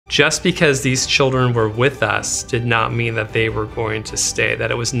Just because these children were with us did not mean that they were going to stay, that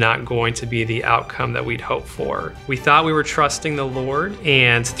it was not going to be the outcome that we'd hoped for. We thought we were trusting the Lord,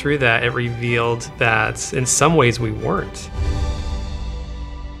 and through that, it revealed that in some ways we weren't.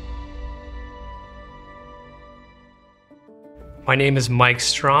 My name is Mike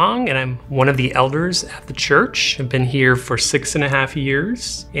Strong, and I'm one of the elders at the church. I've been here for 6.5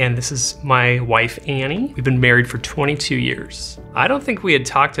 years, and this is my wife, Annie. We've been married for 22 years. I don't think we had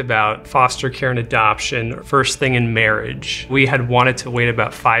talked about foster care and adoption first thing in marriage. We had wanted to wait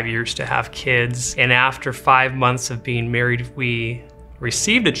about 5 years to have kids, and after 5 months of being married, we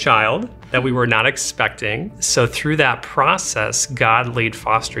received a child that we were not expecting. So through that process, God laid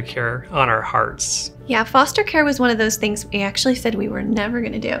foster care on our hearts. Yeah, foster care was one of those things we actually said we were never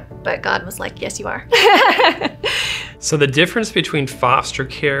gonna do, but God was like, yes, you are. So the difference between foster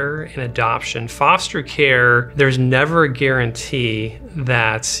care and adoption, foster care, there's never a guarantee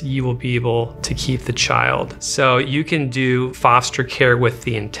that you will be able to keep the child. So you can do foster care with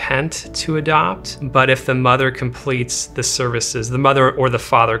the intent to adopt, but if the mother completes the services, the mother or the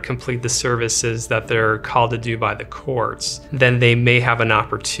father complete the services that they're called to do by the courts, then they may have an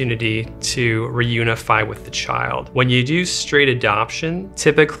opportunity to reunify with the child. When you do straight adoption,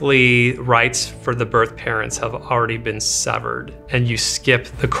 typically rights for the birth parents have already been severed, and you skip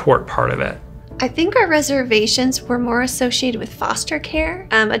the court part of it. I think our reservations were more associated with foster care.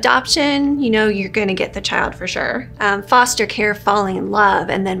 Adoption, you know, you're gonna get the child for sure. Foster care, falling in love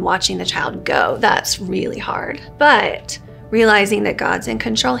and then watching the child go, that's really hard. But realizing that God's in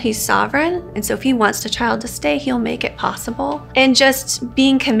control, He's sovereign, and so if He wants the child to stay, He'll make it possible. And just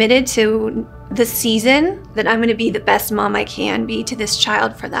being committed to the season that I'm gonna be the best mom I can be to this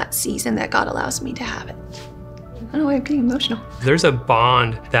child for that season that God allows me to have it. I don't know why I'm getting emotional. There's a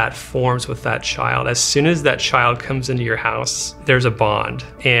bond that forms with that child. As soon as that child comes into your house, there's a bond.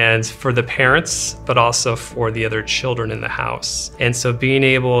 And for the parents, but also for the other children in the house. And so being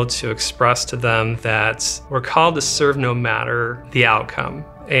able to express to them that we're called to serve no matter the outcome.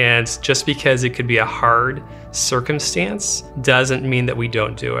 And just because it could be a hard circumstance doesn't mean that we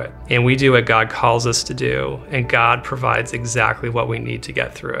don't do it. And we do what God calls us to do, and God provides exactly what we need to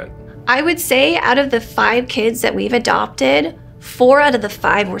get through it. I would say out of the 5 kids that we've adopted, 4 out of the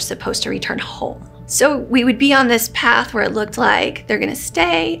 5 were supposed to return home. So we would be on this path where it looked like they're gonna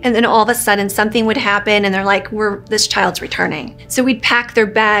stay, and then all of a sudden something would happen and they're like, this child's returning. So we'd pack their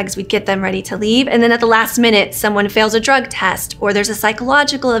bags, we'd get them ready to leave, and then at the last minute, someone fails a drug test or there's a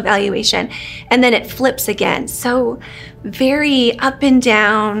psychological evaluation, and then it flips again. So very up and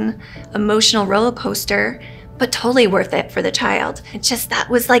down, emotional roller coaster, but totally worth it for the child. It just, that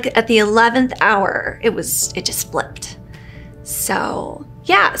was like at the 11th hour, it just flipped. So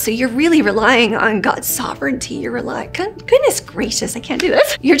yeah, so you're really relying on God's sovereignty. You're relying, goodness gracious, I can't do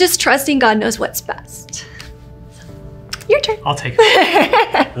this. You're just trusting God knows what's best. Your turn. I'll take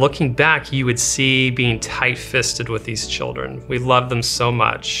it. Looking back, you would see being tight-fisted with these children. We loved them so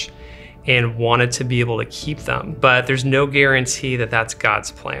much and wanted to be able to keep them, but there's no guarantee that that's God's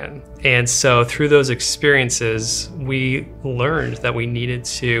plan. And so through those experiences, we learned that we needed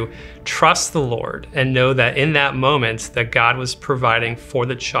to trust the Lord and know that in that moment that God was providing for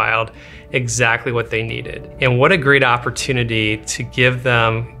the child exactly what they needed. And what a great opportunity to give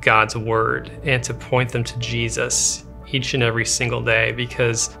them God's word and to point them to Jesus each and every single day,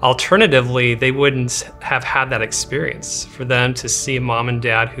 because alternatively they wouldn't have had that experience. For them to see a mom and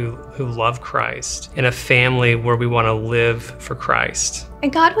dad who love Christ in a family where we want to live for Christ.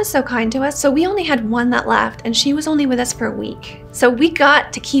 And God was so kind to us. So we only had one that left, and she was only with us for a week. So we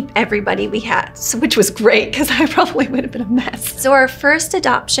got to keep everybody we had, which was great because I probably would have been a mess. So our first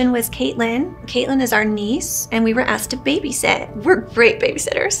adoption was Caitlin. Caitlin is our niece, and we were asked to babysit. We're great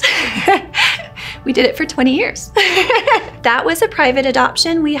babysitters. We did it for 20 years. That was a private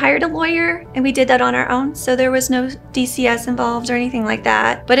adoption. We hired a lawyer and we did that on our own. So there was no DCS involved or anything like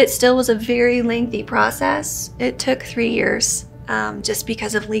that, but it still was a very lengthy process. It took 3 years. Just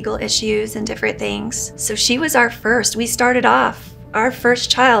because of legal issues and different things. So she was our first. We started off, our first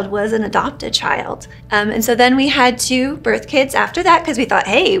child was an adopted child. And so then we had 2 birth kids after that because we thought,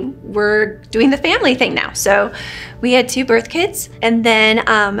 hey, we're doing the family thing now. So we had 2 birth kids. And then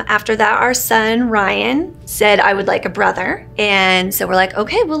after that, our son, Ryan, said, I would like a brother. And so we're like,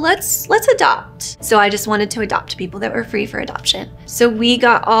 okay, well, let's adopt. So I just wanted to adopt people that were free for adoption. So we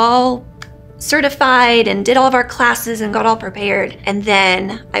got all certified and did all of our classes and got all prepared. And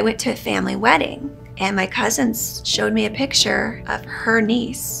then I went to a family wedding, and my cousins showed me a picture of her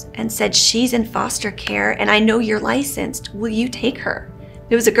niece and said, she's in foster care and I know you're licensed. Will you take her?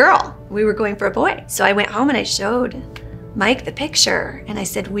 It was a girl. We were going for a boy. So I went home and I showed Mike the picture. And I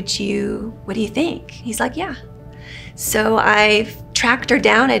said, what do you think? He's like, yeah. So I tracked her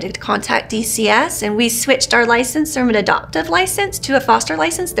down. I did contact DCS, and we switched our license from an adoptive license to a foster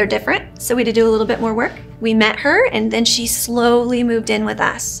license. They're different, so we had to do a little bit more work. We met her, and then she slowly moved in with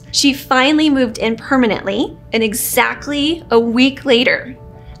us. She finally moved in permanently, and exactly a week later,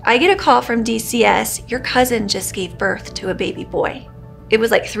 I get a call from DCS, your cousin just gave birth to a baby boy. It was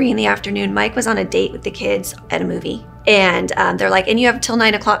like 3 p.m. Mike was on a date with the kids at a movie, and they're like, and you have till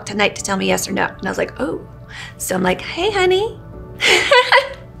 9 o'clock tonight to tell me yes or no. And I was like, oh. So I'm like, hey, honey.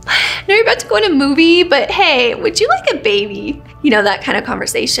 I know you're about to go in a movie, but hey, would you like a baby? You know, that kind of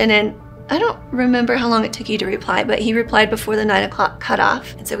conversation. And I don't remember how long it took you to reply, but he replied before the 9 o'clock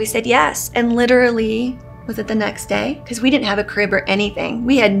cutoff. And so we said yes. And literally, was it the next day? Because we didn't have a crib or anything.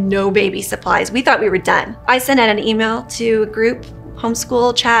 We had no baby supplies. We thought we were done. I sent out an email to a group,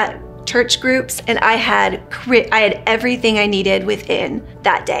 homeschool chat, church groups, and I had everything I needed within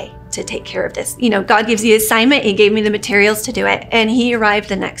that day to take care of this. You know, God gives you an assignment. He gave me the materials to do it, and he arrived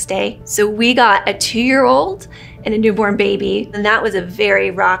the next day. So we got a 2-year-old and a newborn baby, and that was a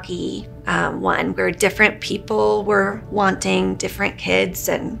very rocky one where different people were wanting different kids,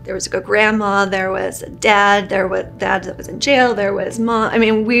 and there was a grandma, there was a dad, there was dad that was in jail, there was mom. I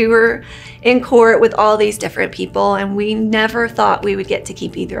mean, we were in court with all these different people, and we never thought we would get to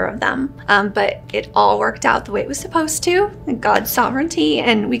keep either of them. But it all worked out the way it was supposed to, and God's sovereignty,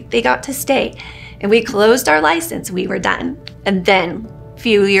 and they got to stay. And we closed our license, we were done. And then a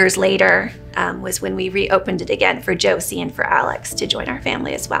few years later, was when we reopened it again for Josie and for Alex to join our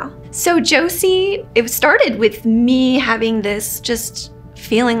family as well. So Josie, it started with me having this just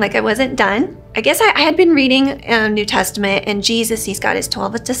feeling like I wasn't done. I guess I had been reading New Testament, and Jesus, he's got his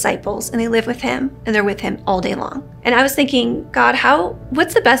 12 disciples, and they live with him, and they're with him all day long. And I was thinking, God,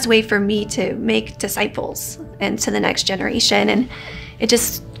 what's the best way for me to make disciples and to the next generation? And it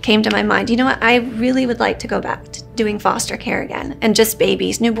just came to my mind, you know what, I really would like to go back to doing foster care again, and just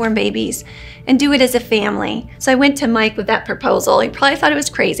babies, newborn babies, and do it as a family. So I went to Mike with that proposal. He probably thought it was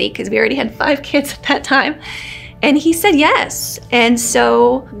crazy because we already had 5 kids at that time. And he said yes. And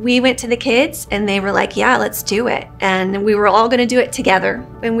so we went to the kids, and they were like, yeah, let's do it. And we were all gonna do it together,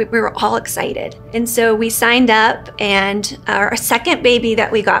 and we were all excited. And so we signed up, and our second baby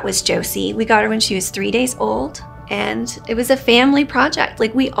that we got was Josie. We got her when she was 3 days old. And it was a family project.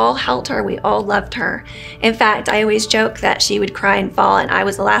 Like, we all held her, we all loved her. In fact, I always joke that she would cry and fall, and I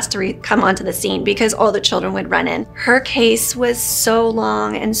was the last to come onto the scene because all the children would run in. Her case was so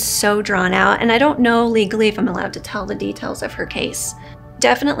long and so drawn out, and I don't know legally if I'm allowed to tell the details of her case.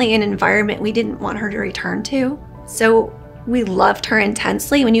 Definitely an environment we didn't want her to return to. So we loved her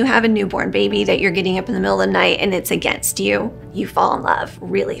intensely. When you have a newborn baby that you're getting up in the middle of the night and it's against you, you fall in love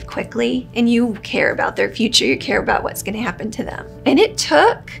really quickly, and you care about their future. You care about what's going to happen to them. And it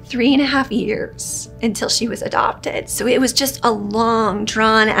took 3.5 years until she was adopted. So it was just a long,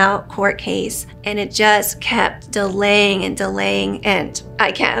 drawn out court case, and it just kept delaying and delaying. And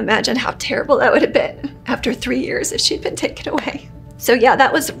I can't imagine how terrible that would have been after 3 years if she'd been taken away. So yeah,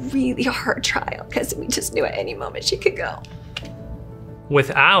 that was a really hard trial because we just knew at any moment she could go.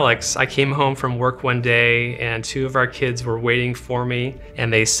 With Alex, I came home from work one day, and 2 of our kids were waiting for me,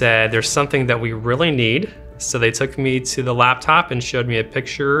 and they said, there's something that we really need. So they took me to the laptop and showed me a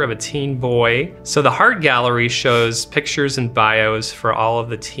picture of a teen boy. So the Heart Gallery shows pictures and bios for all of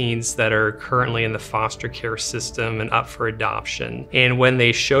the teens that are currently in the foster care system and up for adoption. And when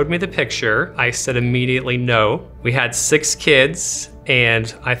they showed me the picture, I said immediately no. We had 6 kids,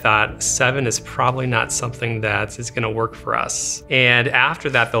 and I thought 7 is probably not something that is gonna work for us. And after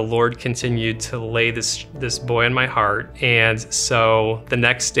that, the Lord continued to lay this boy in my heart. And so the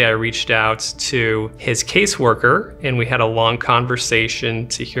next day I reached out to his caseworker, and we had a long conversation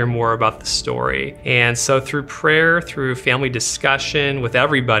to hear more about the story. And so through prayer, through family discussion with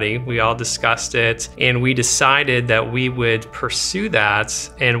everybody, we all discussed it, and we decided that we would pursue that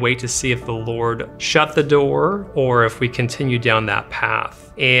and wait to see if the Lord shut the door or if we continue down that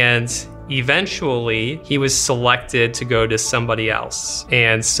path. And eventually he was selected to go to somebody else.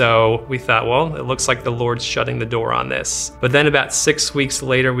 And so we thought, well, it looks like the Lord's shutting the door on this. But then about 6 weeks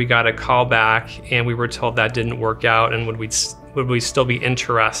later, we got a call back, and we were told that didn't work out, and would we still be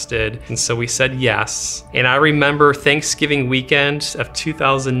interested? And so we said yes. And I remember Thanksgiving weekend of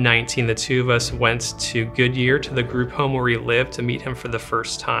 2019, the 2 of us went to Goodyear to the group home where he lived to meet him for the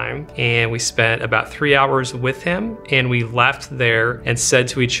first time. And we spent about 3 hours with him, and we left there and said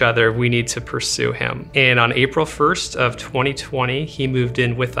to each other, we need to pursue him. And on April 1st of 2020, he moved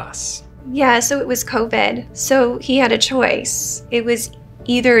in with us. Yeah, so it was COVID. So he had a choice. It was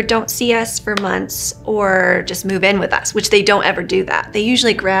either don't see us for months or just move in with us, which they don't ever do that. They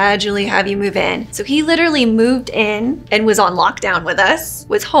usually gradually have you move in. So he literally moved in and was on lockdown with us,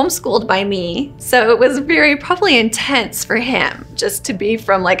 was homeschooled by me. So it was very probably intense for him just to be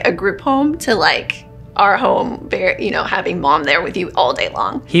from like a group home to like our home, having mom there with you all day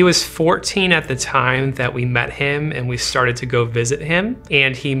long. He was 14 at the time that we met him and we started to go visit him.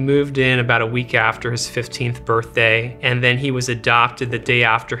 And he moved in about a week after his 15th birthday. And then he was adopted the day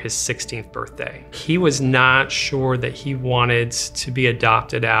after his 16th birthday. He was not sure that he wanted to be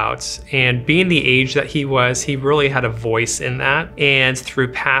adopted out. And being the age that he was, he really had a voice in that. And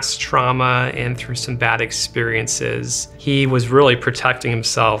through past trauma and through some bad experiences, he was really protecting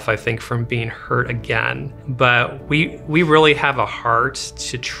himself, I think, from being hurt again. But we really have a heart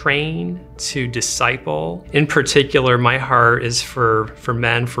to train, to disciple. In particular, my heart is for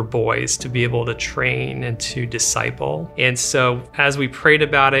men, for boys, to be able to train and to disciple. And so as we prayed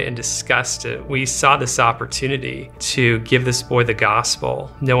about it and discussed it, we saw this opportunity to give this boy the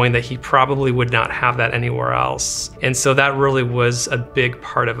gospel, knowing that he probably would not have that anywhere else. And so that really was a big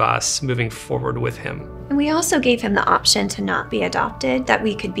part of us moving forward with him. And we also gave him the option to not be adopted, that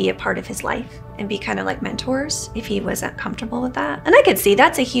we could be a part of his life and be kind of like mentors if he wasn't comfortable with that. And I could see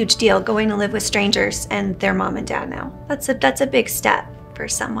that's a huge deal, going to live with strangers and their mom and dad now. That's a big step for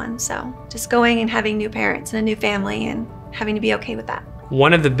someone. So just going and having new parents and a new family and having to be okay with that.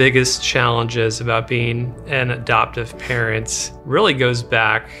 One of the biggest challenges about being an adoptive parent really goes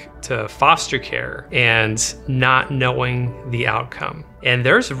back to foster care and not knowing the outcome. And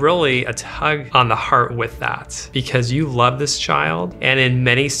there's really a tug on the heart with that, because you love this child, and in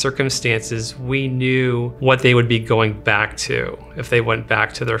many circumstances we knew what they would be going back to if they went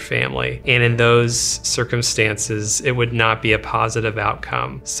back to their family. And in those circumstances, it would not be a positive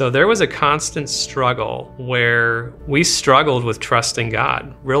outcome. So there was a constant struggle where we struggled with trusting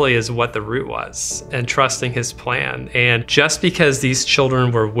God, really is what the root was, and trusting his plan. And just because these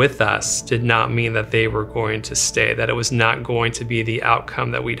children were with us did not mean that they were going to stay, that it was not going to be the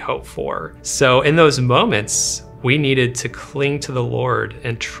outcome that we'd hoped for. So in those moments, we needed to cling to the Lord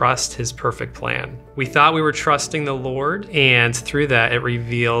and trust his perfect plan. We thought we were trusting the Lord, and through that, it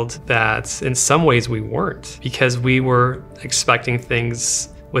revealed that in some ways we weren't, because we were expecting things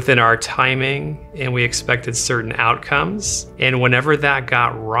within our timing and we expected certain outcomes. And whenever that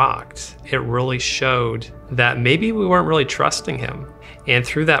got rocked, it really showed that maybe we weren't really trusting him. And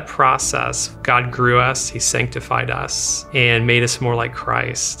through that process, God grew us, he sanctified us, and made us more like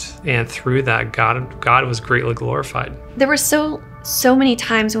Christ. And through that, God was greatly glorified. There were so many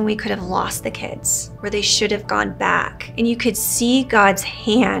times when we could have lost the kids, where they should have gone back. And you could see God's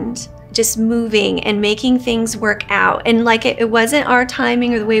hand just moving and making things work out. And like it wasn't our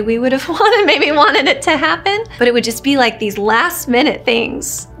timing or the way we would have wanted it to happen, but it would just be like these last minute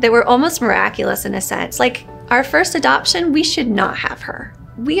things that were almost miraculous in a sense. Like our first adoption, we should not have her.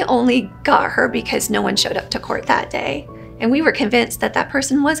 We only got her because no one showed up to court that day. And we were convinced that that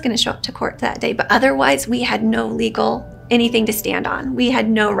person was going to show up to court that day, but otherwise we had no legal anything to stand on. We had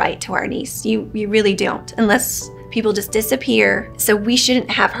no right to our niece. You really don't, unless people just disappear. So we shouldn't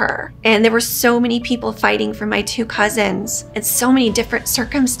have her. And there were so many people fighting for my two cousins and so many different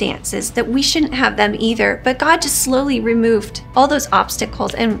circumstances that we shouldn't have them either. But God just slowly removed all those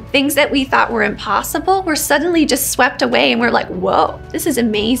obstacles, and things that we thought were impossible were suddenly just swept away, and we're like, whoa, this is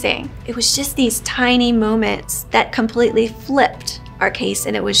amazing. It was just these tiny moments that completely flipped our case.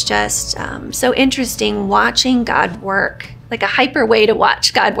 And it was just so interesting watching God work, like a hyper way to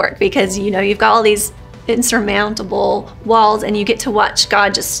watch God work, because you've got all these insurmountable walls and you get to watch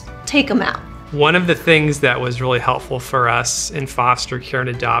God just take them out. One of the things that was really helpful for us in foster care and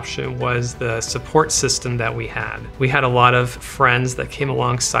adoption was the support system that we had. We had a lot of friends that came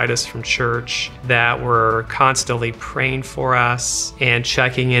alongside us from church that were constantly praying for us and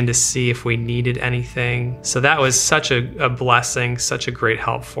checking in to see if we needed anything. So that was such a blessing, such a great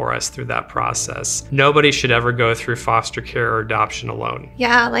help for us through that process. Nobody should ever go through foster care or adoption alone.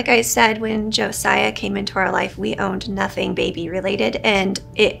 Yeah, like I said, when Josiah came into our life, we owned nothing baby related, and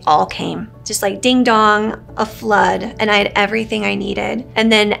it all came. Just like ding dong, a flood, and I had everything I needed.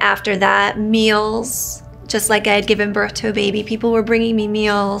 And then after that, meals, just like I had given birth to a baby, people were bringing me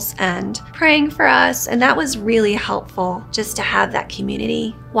meals and praying for us. And that was really helpful, just to have that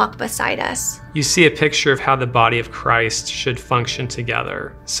community walk beside us. You see a picture of how the body of Christ should function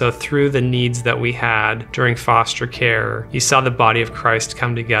together. So through the needs that we had during foster care, you saw the body of Christ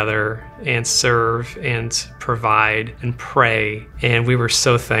come together and serve and provide and pray. And we were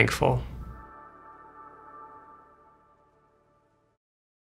so thankful.